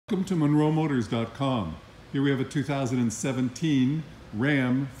Welcome to MunroMotors.com. Here we have a 2017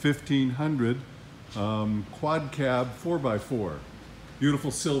 Ram 1500 quad cab 4x4.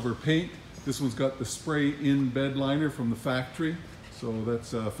 Beautiful silver paint. This one's got the spray-in bed liner from the factory. So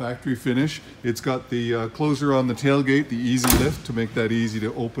that's a factory finish. It's got the closer on the tailgate, the easy lift to make that easy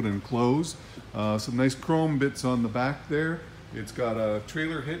to open and close. Some nice chrome bits on the back there. It's got a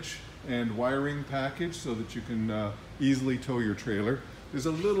trailer hitch and wiring package so that you can easily tow your trailer. There's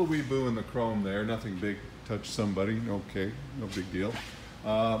a little wee boo in the chrome there, nothing big, touch somebody, okay, no big deal.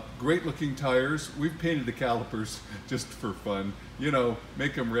 Great looking tires. We've painted the calipers just for fun. You know,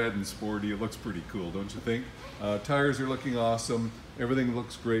 make them red and sporty, it looks pretty cool, don't you think? Tires are looking awesome, everything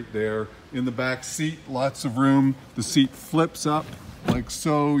looks great there. In the back seat, lots of room. The seat flips up like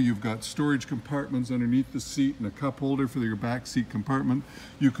so. You've got storage compartments underneath the seat and a cup holder for your back seat compartment.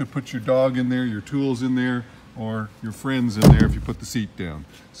 You could put your dog in there, your tools in there, or your friends in there if you put the seat down.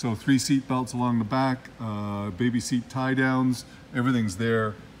 So 3 seat belts along the back, baby seat tie downs, everything's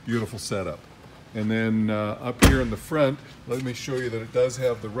there, beautiful setup. And then up here in the front, let me show you that it does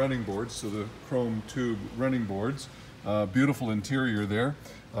have the running boards, so the chrome tube running boards. Beautiful interior there.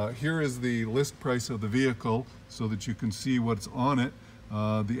 Here is the list price of the vehicle so that you can see what's on it.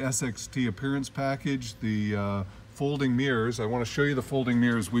 The SXT appearance package, the folding mirrors. I want to show you the folding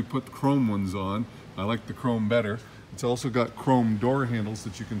mirrors. We put the chrome ones on. I like the chrome better. It's also got chrome door handles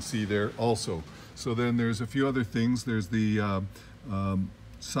that you can see there also. So then there's a few other things. There's the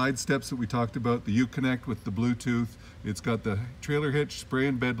side steps that we talked about, the Uconnect with the Bluetooth. It's got the trailer hitch, spray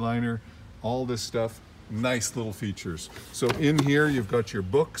and bed liner, all this stuff. Nice little features. So in here you've got your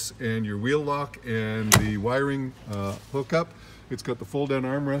books and your wheel lock and the wiring hookup. It's got the fold down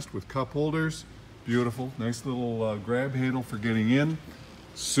armrest with cup holders. Beautiful, nice little grab handle for getting in.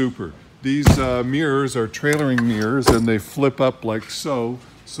 Super. These mirrors are trailering mirrors and they flip up like so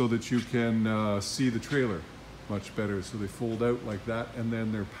that you can see the trailer much better. So they fold out like that, and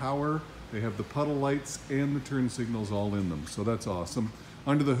then their power, they have the puddle lights and the turn signals all in them. So that's awesome.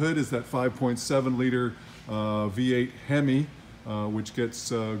 Under the hood is that 5.7 liter V8 HEMI, which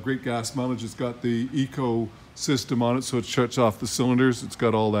gets great gas mileage. It's got the eco system on it, so it shuts off the cylinders. It's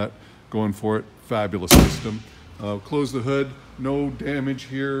got all that going for it. Fabulous system. Close the hood, no damage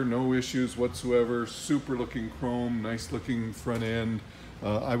here, no issues whatsoever. Super looking chrome, nice looking front end.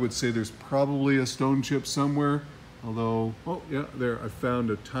 I would say there's probably a stone chip somewhere, although, oh yeah, there, I found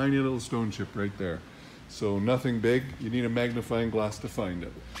a tiny little stone chip right there. So nothing big, you need a magnifying glass to find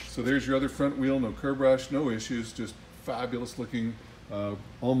it. So there's your other front wheel, no curb rash, no issues, just fabulous looking,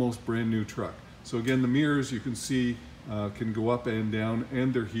 almost brand new truck. So again, the mirrors you can see can go up and down,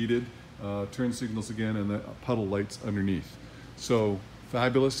 and they're heated. Turn signals again, and the puddle lights underneath. So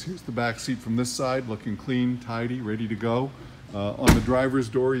fabulous. Here's the back seat from this side, looking clean, tidy, ready to go. On the driver's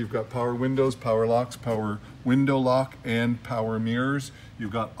door, you've got power windows, power locks, power window lock, and power mirrors.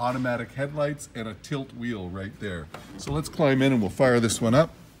 You've got automatic headlights and a tilt wheel right there. So let's climb in and we'll fire this one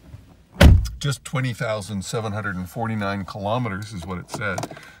up. Just 20,749 kilometers is what it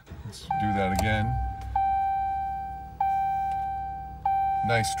said. Let's do that again.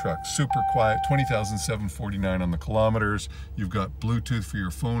 Nice truck, super quiet, 20,749 on the kilometers. You've got Bluetooth for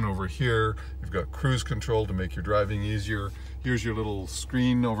your phone over here. You've got cruise control to make your driving easier. Here's your little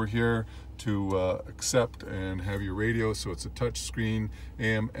screen over here to accept and have your radio. So it's a touch screen,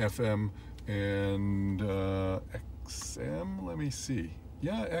 AM, FM, and XM, let me see.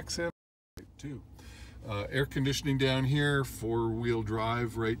 Yeah, XM too. Air conditioning down here, 4-wheel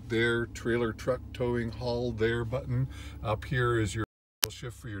drive right there, trailer truck towing haul there button. Up here is your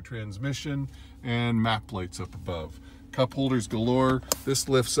shift for your transmission, and map lights up above. Cup holders galore. This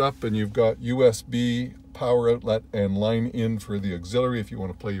lifts up and you've got USB power outlet and line in for the auxiliary if you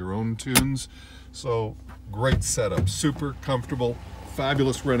want to play your own tunes. So great setup, super comfortable,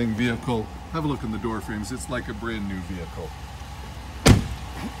 fabulous running vehicle. Have a look in the door frames, it's like a brand new vehicle.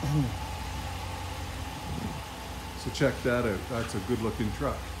 So check that out, that's a good looking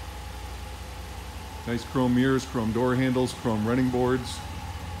truck. Nice chrome mirrors, chrome door handles, chrome running boards,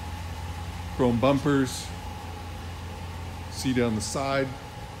 chrome bumpers. See down the side,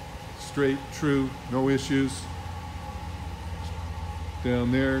 straight, true, no issues.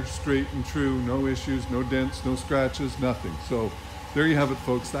 Down there, straight and true, no issues, no dents, no scratches, nothing. So there you have it,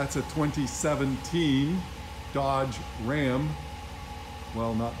 folks. That's a 2017 Dodge Ram,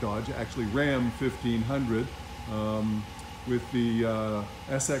 well, not Dodge, actually Ram 1500. With the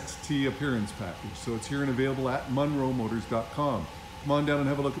SXT appearance package. So it's here and available at MunroMotors.com. Come on down and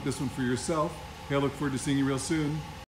have a look at this one for yourself. Hey, I look forward to seeing you real soon.